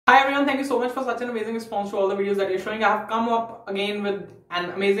everyone, thank you so much for such an amazing response to all the videos that you're showing. I have come up again with an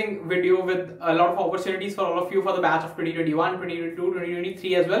amazing video with a lot of opportunities for all of you for the batch of 2021, 2022,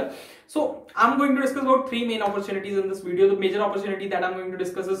 2023 as well. So I'm going to discuss about three main opportunities in this video. The major opportunity that I'm going to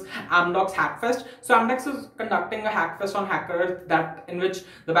discuss is Amdocs HACKFEST. So Amdocs is conducting a Hackfest on Hacker that in which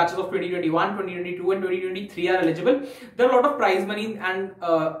the batches of 2021, 2022 and 2023 are eligible. There are a lot of prize money and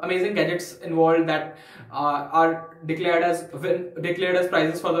amazing gadgets involved that are declared as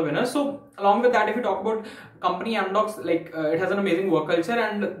prizes for the winners. So along with that, if you talk about company Amdocs, it has an amazing work culture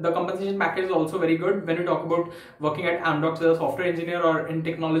and the compensation package is also very good when you talk about working at Amdocs as a software engineer or in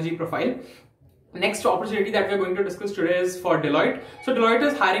technology profile. Next opportunity that we're going to discuss today is for Deloitte. So Deloitte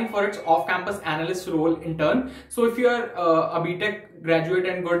is hiring for its off-campus analyst role intern. So if you are a B.Tech graduate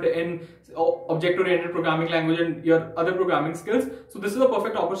and good in object-oriented programming language and your other programming skills, so this is a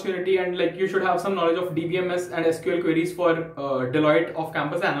perfect opportunity, and you should have some knowledge of DBMS and SQL queries for Deloitte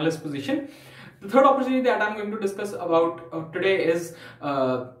off-campus analyst position. The third opportunity that I'm going to discuss about today is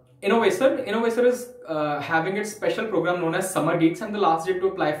Innovacer. Innovacer is having its special program known as Summer Geeks, and the last date to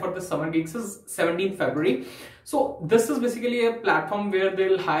apply for the Summer Geeks is 17th February. So this is basically a platform where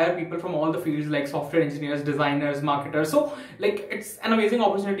they'll hire people from all the fields like software engineers, designers, marketers. So it's an amazing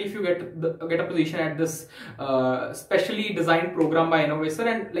opportunity if you get a position at this specially designed program by Innovacer,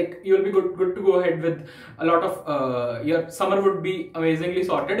 and you'll be good to go ahead with a lot of your summer would be amazingly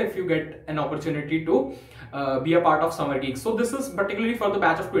sorted if you get an opportunity to be a part of Summer Geeks. So this is particularly for the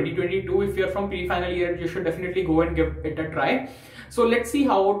batch of 2022. If you're from pre-final year, you should definitely go and give it a try. So let's see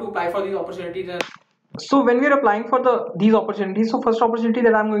how to apply for these opportunities. So when we are applying for these opportunities, so first opportunity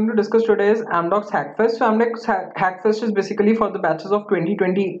that I'm going to discuss today is Amdocs HACKFEST. So Amdocs HACKFEST is basically for the batches of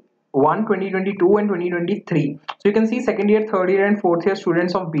 2021, 2022 and 2023. So you can see second year, third year and fourth year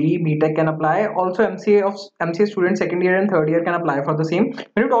students of BE, B.Tech can apply. Also MCA students second year and third year can apply for the same.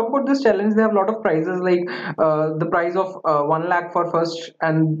 When you talk about this challenge, they have a lot of prizes like the prize of 1 lakh for first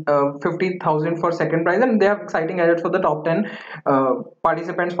and 50,000 for second prize, and they have exciting gadgets for the top 10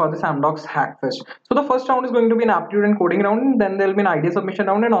 participants for this Amdocs HACKFEST. So the first round is going to be an aptitude and coding round, then there will be an idea submission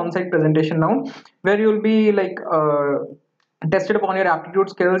round and on-site presentation round, where you will be tested upon your aptitude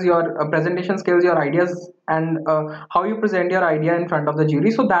skills, your presentation skills, your ideas, and how you present your idea in front of the jury.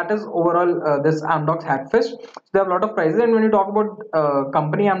 So that is overall this Amdocs HACKFEST. So they have a lot of prizes, and when you talk about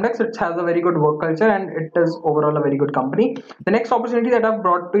company Amdocs, it has a very good work culture and it is overall a very good company. The next opportunity that I've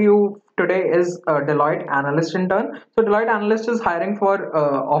brought to you today is Deloitte Analyst intern. So Deloitte Analyst is hiring for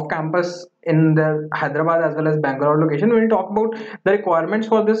off-campus in the Hyderabad as well as Bangalore location. When you talk about the requirements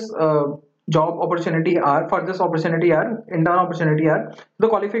for this intern opportunity are the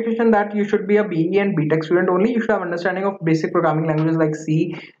qualification that you should be a BE and B.Tech student only. You should have understanding of basic programming languages like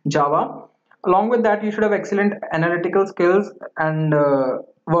C, Java. Along with that, you should have excellent analytical skills and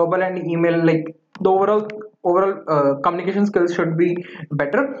verbal and email, the overall communication skills should be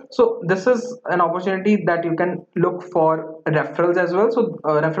better. So this is an opportunity that you can look for referrals as well. So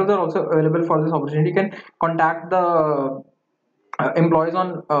referrals are also available for this opportunity. You can contact the employees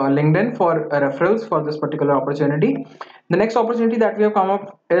on LinkedIn for referrals for this particular opportunity. The next opportunity that we have come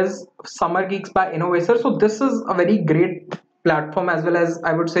up is Summer Geeks by Innovacer. So this is a very great platform, as well as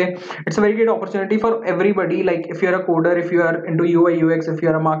I would say it's a very great opportunity for everybody. If you're a coder, if you are into UI UX, if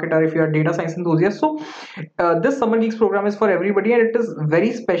you're a marketer, if you're a data science enthusiast, so this Summer Geeks program is for everybody, and it is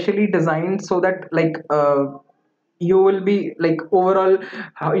very specially designed so that you will be overall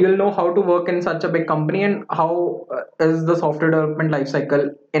you'll know how to work in such a big company and how is the software development life cycle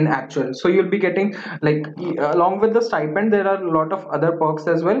in actual. So you'll be getting along with the stipend, there are a lot of other perks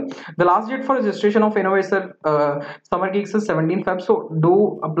as well. The last date for registration of Innovator Summer Geeks is 17th Feb, so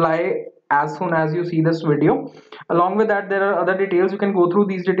do apply as soon as you see this video. Along with that, there are other details. You can go through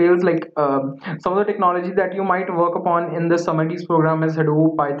these details, some of the technology that you might work upon in the Summer Geeks program is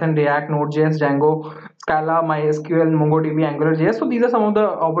Hadoop, Python, React, Node.js, Django, Scala, MySQL, MongoDB, AngularJS. So these are some of the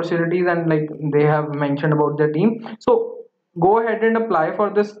opportunities, and they have mentioned about their team. So go ahead and apply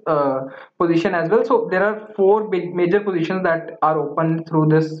for this position as well. So there are 4 big major positions that are open through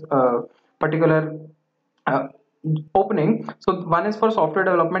this particular opening. So one is for software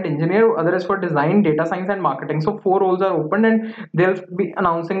development engineer, other is for design, data science and marketing. So 4 roles are open, and they'll be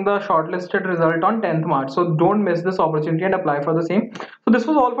announcing the shortlisted result on 10th March. So don't miss this opportunity and apply for the same. So this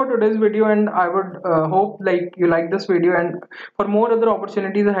was all for today's video, and I would hope you like this video, and for more other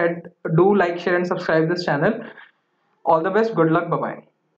opportunities ahead, do like, share and subscribe this channel. All the best, good luck, bye bye.